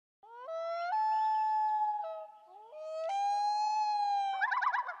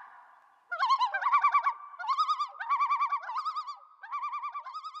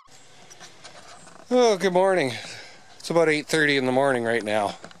Oh, good morning. It's about 8:30 in the morning right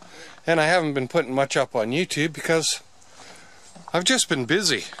now. And I haven't been putting much up on YouTube because I've just been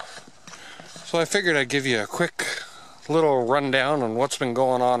busy. So I figured I'd give you a quick little rundown on what's been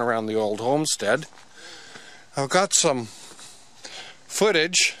going on around the old homestead. I've got some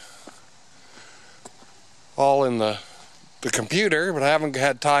footage all in the computer, but I haven't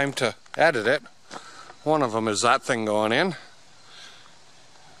had time to edit it. One of them is that thing going in.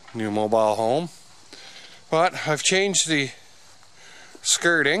 New mobile home. But I've changed the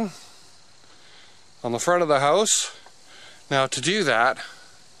skirting on the front of the house. Now to do that,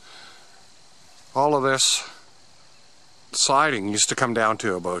 all of this siding used to come down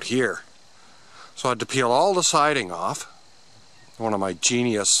to about here. So I had to peel all the siding off. One of my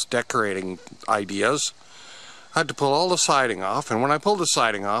genius decorating ideas. I had to pull all the siding off, and when I pulled the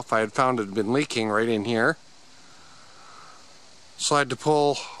siding off, I had found it had been leaking right in here. So I had to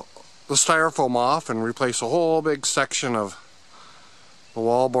pull the styrofoam off and replace a whole big section of the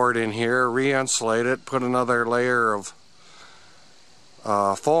wallboard in here, re-insulate it, put another layer of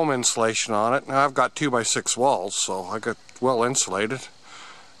foam insulation on it. Now I've got 2x6 walls, so I got well insulated.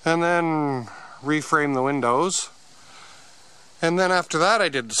 And then reframe the windows. And then after that I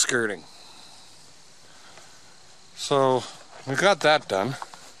did the skirting. So we got that done.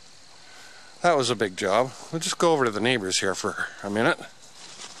 That was a big job. We'll just go over to the neighbors here for a minute.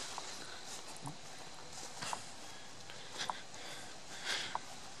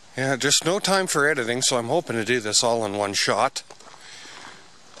 Yeah, just no time for editing, so I'm hoping to do this all in one shot.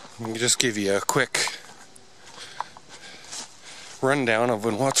 Let me just give you a quick rundown of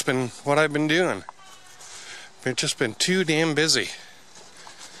what I've been doing. I've just been too damn busy.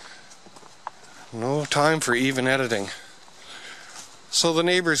 No time for even editing. So the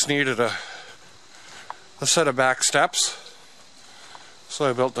neighbors needed a set of back steps. So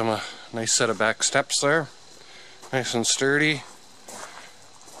I built them a nice set of back steps there. Nice and sturdy.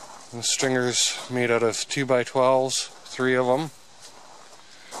 The stringers made out of 2x12s, 3 of them.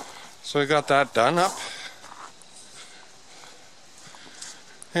 So we got that done up.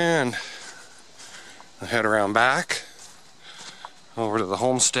 And I head around back over to the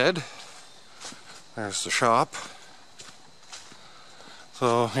homestead. There's the shop.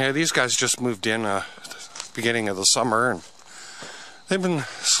 So yeah, these guys just moved in beginning of the summer, and they've been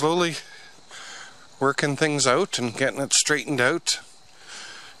slowly working things out and getting it straightened out.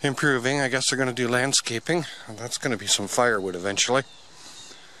 Improving. I guess they're going to do landscaping, and that's going to be some firewood eventually.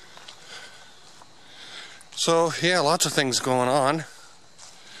 So yeah, lots of things going on.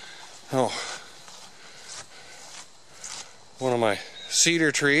 Oh, one of my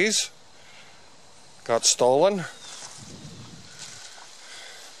cedar trees got stolen.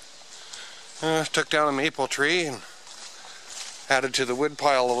 Took down a maple tree and added to the wood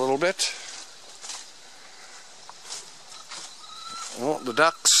pile a little bit. Oh, the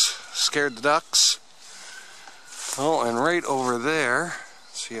ducks, scared the ducks. Oh, and right over there,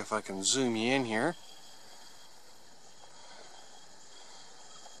 let's see if I can zoom you in here.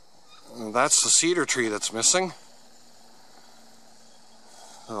 That's the cedar tree that's missing.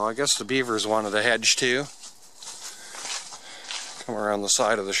 Oh, I guess the beavers wanted a hedge too. Come around the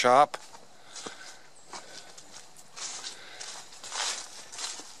side of the shop.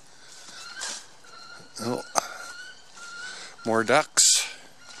 Oh. More ducks.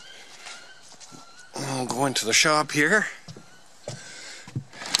 I'll go into the shop here.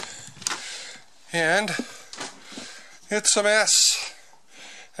 And it's a mess.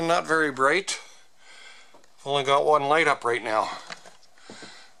 And not very bright. Only got one light up right now.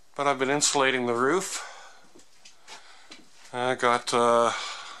 But I've been insulating the roof. I got the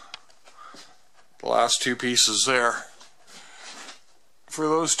last 2 pieces there for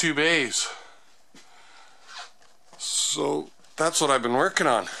those 2 bays. So that's what I've been working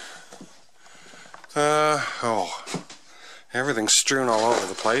on. Oh, everything's strewn all over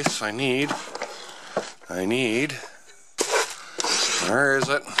the place. I need, where is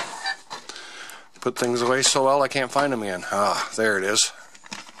it? Put things away so well I can't find them again. Ah, there it is.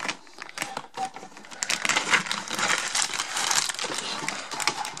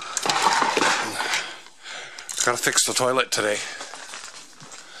 Gotta fix the toilet today.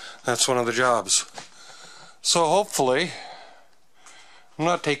 That's one of the jobs. So hopefully, I'm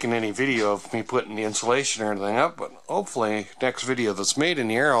not taking any video of me putting the insulation or anything up, but hopefully next video that's made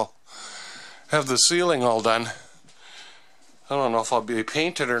in here I'll have the ceiling all done. I don't know if I'll be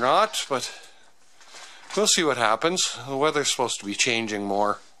painted or not, but we'll see what happens. The weather's supposed to be changing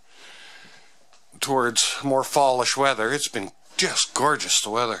more towards more fallish weather. It's been just gorgeous, the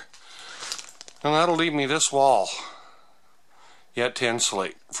weather. And that'll leave me this wall yet to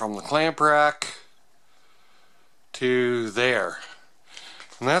insulate from the clamp rack to there.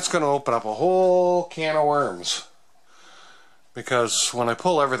 And that's going to open up a whole can of worms. Because when I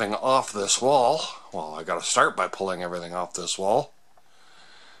pull everything off this wall, well, I got to start by pulling everything off this wall.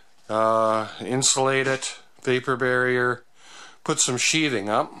 Insulate it, vapor barrier, put some sheathing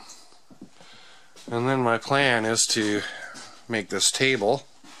up. And then my plan is to make this table,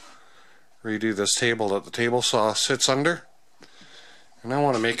 redo this table that the table saw sits under. And I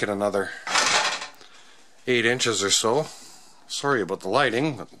want to make it another 8 inches or so. Sorry about the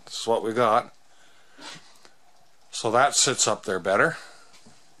lighting, but this is what we got. So that sits up there better.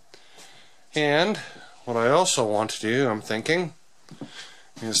 And what I also want to do, I'm thinking,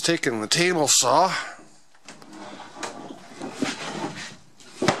 is taking the table saw.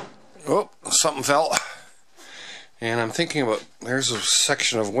 Oh, something fell. And I'm thinking about, there's a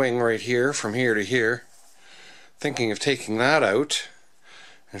section of wing right here, from here to here. Thinking of taking that out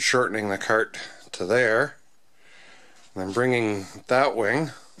and shortening the cart to there. And then bringing that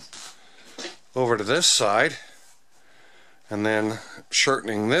wing over to this side. And then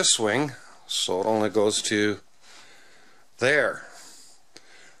shortening this wing so it only goes to there.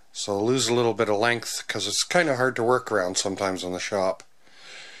 So I'll lose a little bit of length because it's kind of hard to work around sometimes in the shop.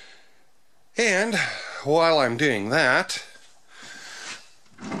 And while I'm doing that,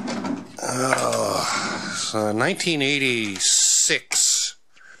 it's a 1986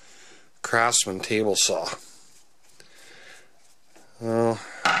 Craftsman table saw. Well,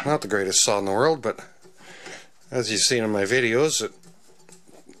 not the greatest saw in the world, but as you've seen in my videos, it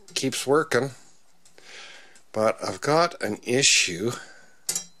keeps working. But I've got an issue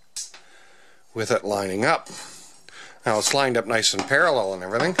with it lining up. Now it's lined up nice and parallel and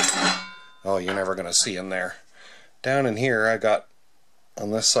everything. Oh, you're never going to see in there. Down in here I got,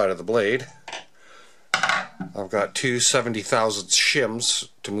 on this side of the blade, I've got two 70,000 shims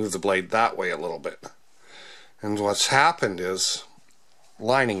to move the blade that way a little bit. And what's happened is,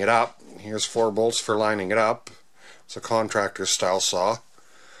 lining it up, here's 4 bolts for lining it up. It's a contractor style saw.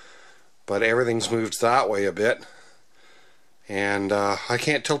 But everything's moved that way a bit. And I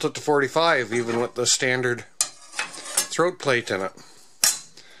can't tilt it to 45 even with the standard throat plate in it.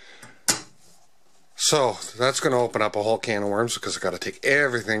 So that's going to open up a whole can of worms because I've got to take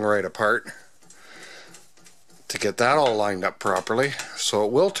everything right apart to get that all lined up properly. So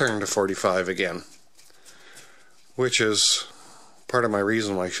it will turn to 45 again. Which is part of my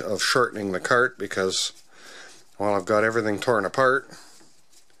reason of shortening the cart, because while I've got everything torn apart,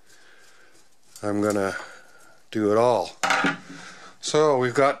 I'm going to do it all. So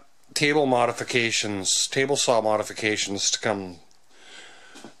we've got table modifications, table saw modifications to come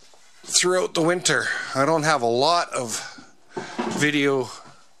throughout the winter. I don't have a lot of video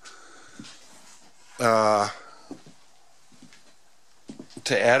to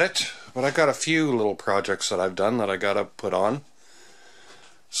edit, but I got a few little projects that I've done that I got to put on.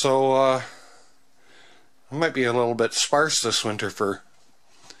 So I might be a little bit sparse this winter for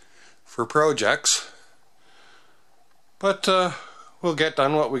projects, but we'll get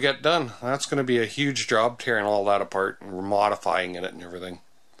done what we get done. That's going to be a huge job, tearing all that apart and modifying it and everything.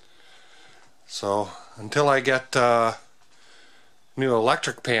 So until I get new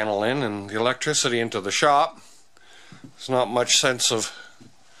electric panel in and the electricity into the shop, there's not much sense of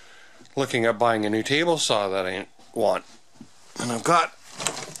looking at buying a new table saw that I want. And I've got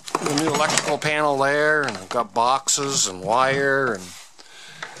the new electrical panel there, and I've got boxes and wire and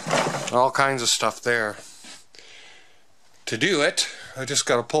all kinds of stuff there. To do it, I just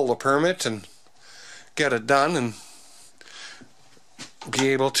got to pull the permit and get it done and be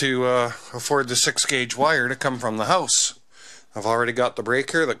able to afford the 6-gauge wire to come from the house. I've already got the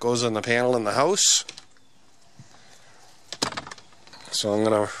breaker that goes in the panel in the house. So I'm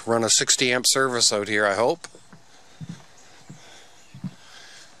going to run a 60 amp service out here, I hope.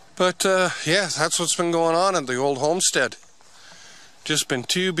 But yeah, that's what's been going on at the old homestead. Just been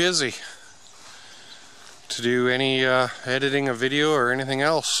too busy to do any editing of video or anything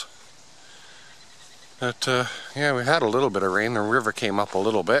else. But yeah, we had a little bit of rain. The river came up a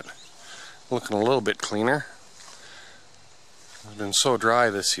little bit, looking a little bit cleaner. It's been so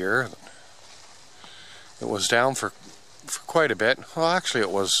dry this year. It was down for quite a bit. Well, actually, it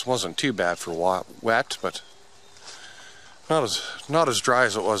wasn't too bad for wet, but not as dry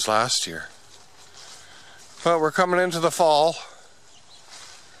as it was last year. But we're coming into the fall.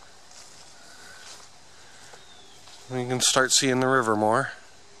 You can start seeing the river more.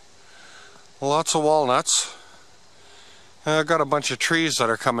 Lots of walnuts. I've got a bunch of trees that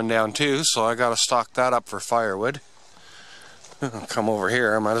are coming down too, so I got to stock that up for firewood. I'll come over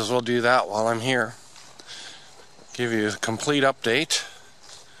here. I might as well do that while I'm here. Give you a complete update.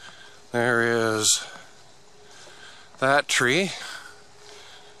 There is That tree,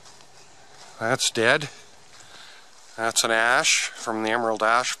 that's dead. That's an ash from the emerald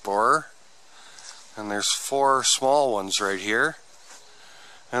ash borer. And there's 4 small ones right here.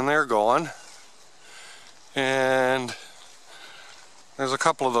 And they're going. And there's a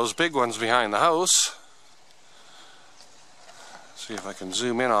couple of those big ones behind the house. See if I can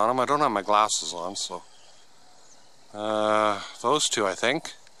zoom in on them. I don't have my glasses on, so. Those 2, I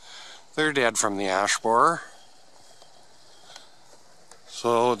think. They're dead from the ash borer.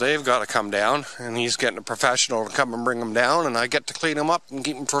 So they've got to come down, and he's getting a professional to come and bring them down, and I get to clean them up and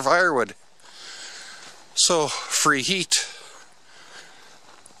keep them for firewood. So, free heat.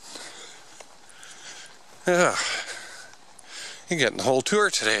 Yeah. You're getting the whole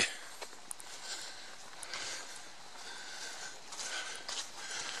tour today.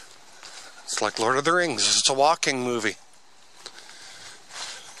 It's like Lord of the Rings. It's a walking movie.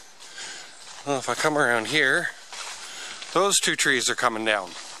 Well, if I come around here, those 2 trees are coming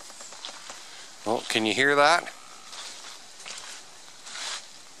down. Oh, can you hear that?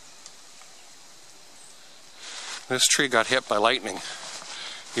 This tree got hit by lightning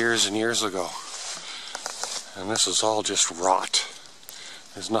years and years ago. And this is all just rot.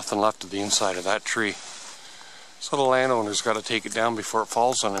 There's nothing left of the inside of that tree. So the landowner's got to take it down before it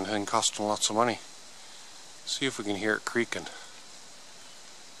falls on anything, costing lots of money. See if we can hear it creaking.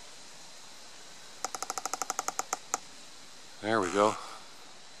 There we go.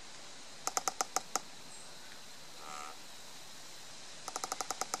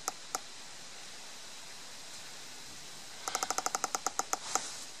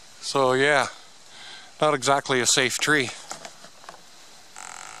 So yeah, not exactly a safe tree.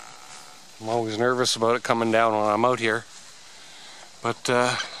 I'm always nervous about it coming down when I'm out here. But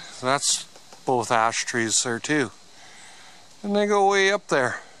that's both ash trees there too. And they go way up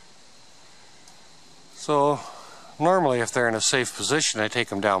there. So normally if they're in a safe position I take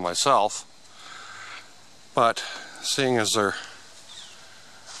them down myself. But seeing as they're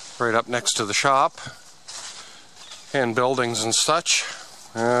right up next to the shop and buildings and such,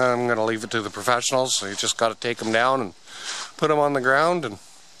 I'm going to leave it to the professionals. So you just got to take them down and put them on the ground, and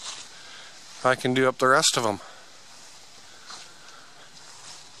I can do up the rest of them.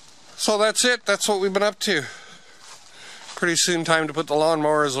 So that's it. That's what we've been up to. Pretty soon time to put the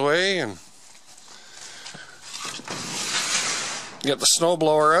lawnmowers away and get the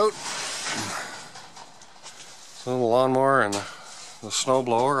snowblower out. So the lawnmower and the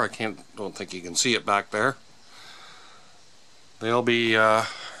snowblower, don't think you can see it back there. They'll be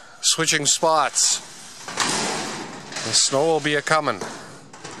switching spots. The snow will be a-coming.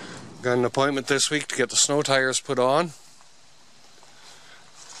 Got an appointment this week to get the snow tires put on.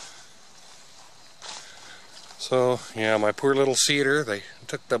 So yeah, my poor little cedar,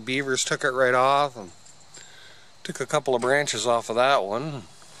 the beavers took it right off and took a couple of branches off of that one.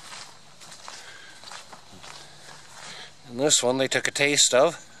 And this one they took a taste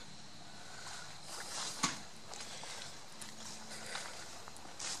of.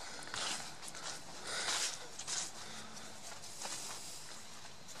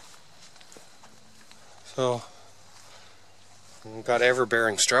 So, we've got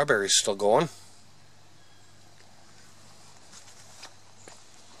ever-bearing strawberries still going.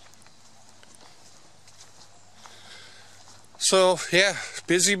 So, yeah,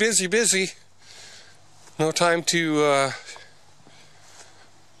 busy, busy, busy. No time to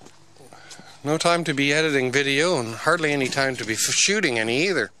be editing video, and hardly any time to be shooting any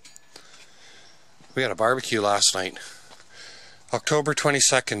either. We had a barbecue last night, October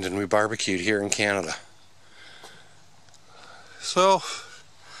 22nd, and we barbecued here in Canada. So,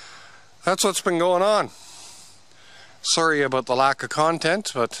 that's what's been going on. Sorry about the lack of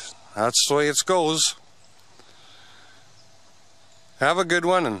content, but that's the way it goes. Have a good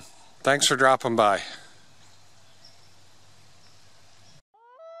one, and thanks for dropping by.